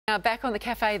Back on the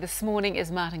cafe this morning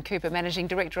is Martin Cooper, Managing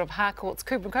Director of Harcourts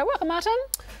Cooper & Co. Welcome, Martin.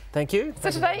 Thank you.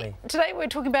 So today we're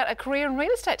talking about a career in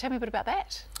real estate. Tell me a bit about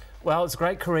that. Well, it's a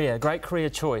great career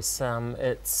choice.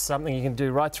 It's something you can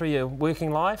do right through your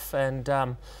working life,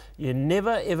 and you're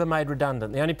never ever made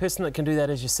redundant. The only person that can do that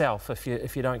is yourself if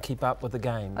you don't keep up with the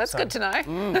game. That's good to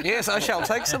know. Yes, I shall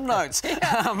take some notes.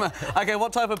 OK,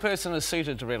 what type of person is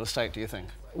suited to real estate, do you think?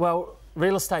 Well,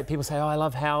 real estate, people say, oh, I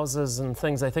love houses and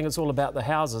things. They think it's all about the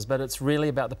houses, but it's really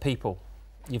about the people.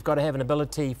 You've got to have an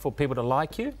ability for people to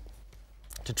like you,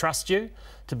 to trust you,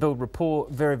 to build rapport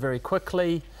very, very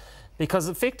quickly. Because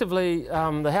effectively,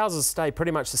 the houses stay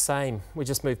pretty much the same. We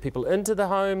just move people into the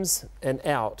homes and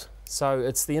out. So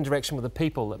it's the interaction with the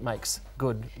people that makes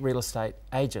good real estate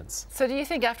agents. So do you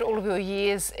think after all of your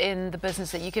years in the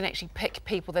business that you can actually pick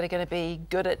people that are going to be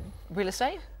good at real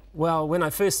estate? Well, when I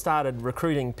first started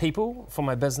recruiting people for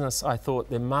my business, I thought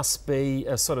there must be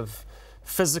a sort of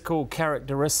physical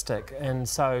characteristic. And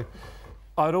so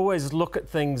I'd always look at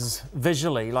things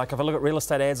visually. Like if I look at real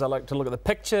estate ads, I like to look at the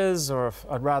pictures, or if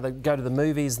I'd rather go to the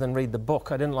movies than read the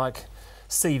book. I didn't like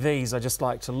CVs, I just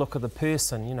like to look at the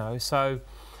person, you know. So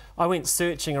I went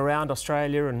searching around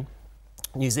Australia and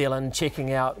New Zealand,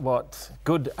 checking out what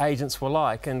good agents were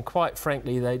like, and quite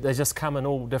frankly, they just come in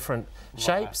all different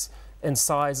shapes and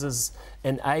sizes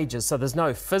and ages. So there's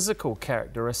no physical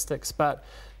characteristics, but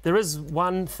there is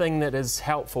one thing that is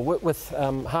helpful. With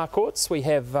Harcourts, we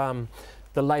have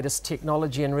the latest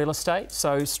technology in real estate.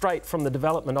 So straight from the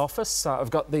development office, I've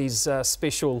got these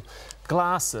special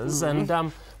glasses,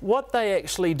 and what they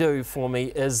actually do for me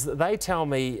is they tell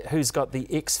me who's got the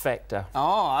X factor.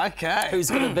 Oh, OK. Who's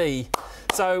going to be.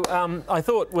 So I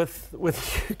thought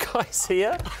with you guys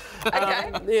here,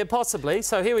 yeah, possibly.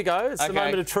 So here we go. It's the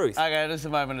moment of truth. OK, it is the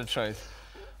moment of truth.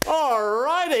 All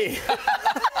righty.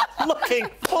 Looking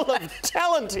full of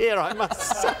talent here, I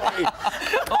must say.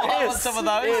 I want some of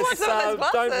those.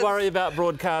 Yes, don't worry about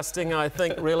broadcasting. I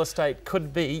think real estate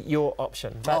could be your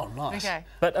option. But, nice. Okay.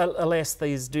 But alas,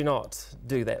 these do not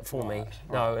do that for me.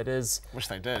 No, it is... Wish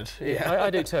they did. Yeah, I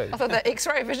do too. I thought the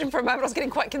X-ray vision for a moment, I was getting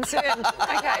quite concerned.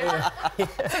 OK.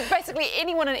 So basically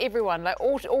anyone and everyone, like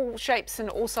all shapes and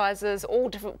all sizes, all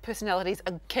different personalities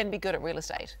can be good at real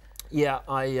estate. Yeah,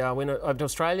 I went over to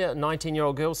Australia. A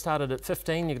 19-year-old girl started at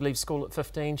 15. You could leave school at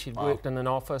 15. She'd worked in an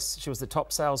office. She was the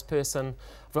top salesperson.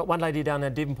 I've got one lady down in our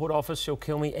Devonport office. She'll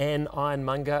kill me. Anne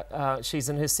Ironmonger. She's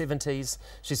in her 70s.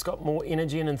 She's got more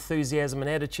energy and enthusiasm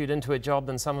and attitude into her job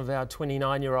than some of our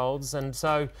 29-year-olds. And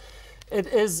so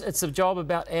it's a job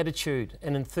about attitude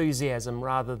and enthusiasm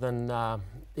rather than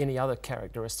any other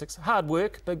characteristics. Hard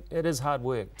work, but it is hard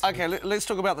work. OK, let's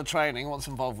talk about the training. What's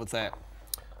involved with that?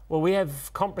 Well, we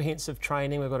have comprehensive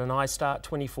training. We've got an iStart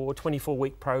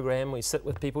 24-week program. We sit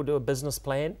with people, do a business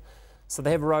plan. So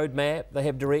they have a roadmap, they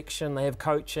have direction, they have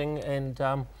coaching,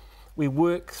 and we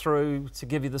work through to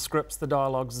give you the scripts, the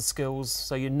dialogues, the skills,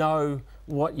 so you know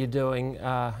what you're doing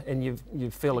and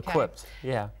you feel equipped.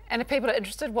 Yeah. And if people are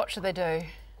interested, what should they do?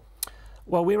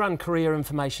 Well, we run career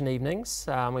information evenings.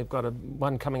 We've got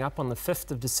one coming up on the 5th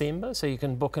of December, so you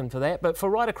can book in for that. But for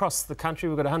right across the country,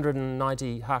 we've got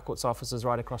 190 Harcourts offices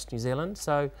right across New Zealand.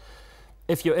 So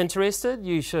if you're interested,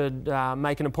 you should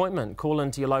make an appointment. Call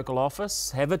into your local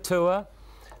office, have a tour,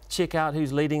 check out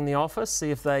who's leading the office, see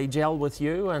if they gel with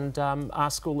you, and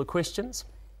ask all the questions.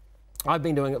 I've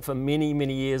been doing it for many,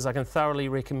 many years. I can thoroughly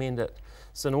recommend it.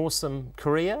 It's an awesome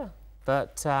career,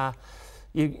 but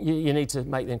you need to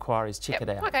make the inquiries, check it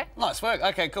out. Okay. Nice work.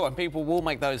 OK, cool. And people will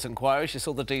make those inquiries. You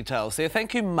saw the details there.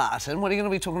 Thank you, Martin. What are you going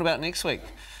to be talking about next week?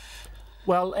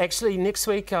 Well, actually, next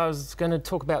week I was going to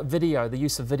talk about video, the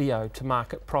use of video to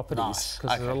market properties,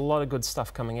 because there's a lot of good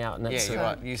stuff coming out. And yeah, you're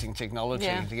right. Using technology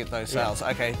to get those sales.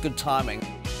 OK, good timing.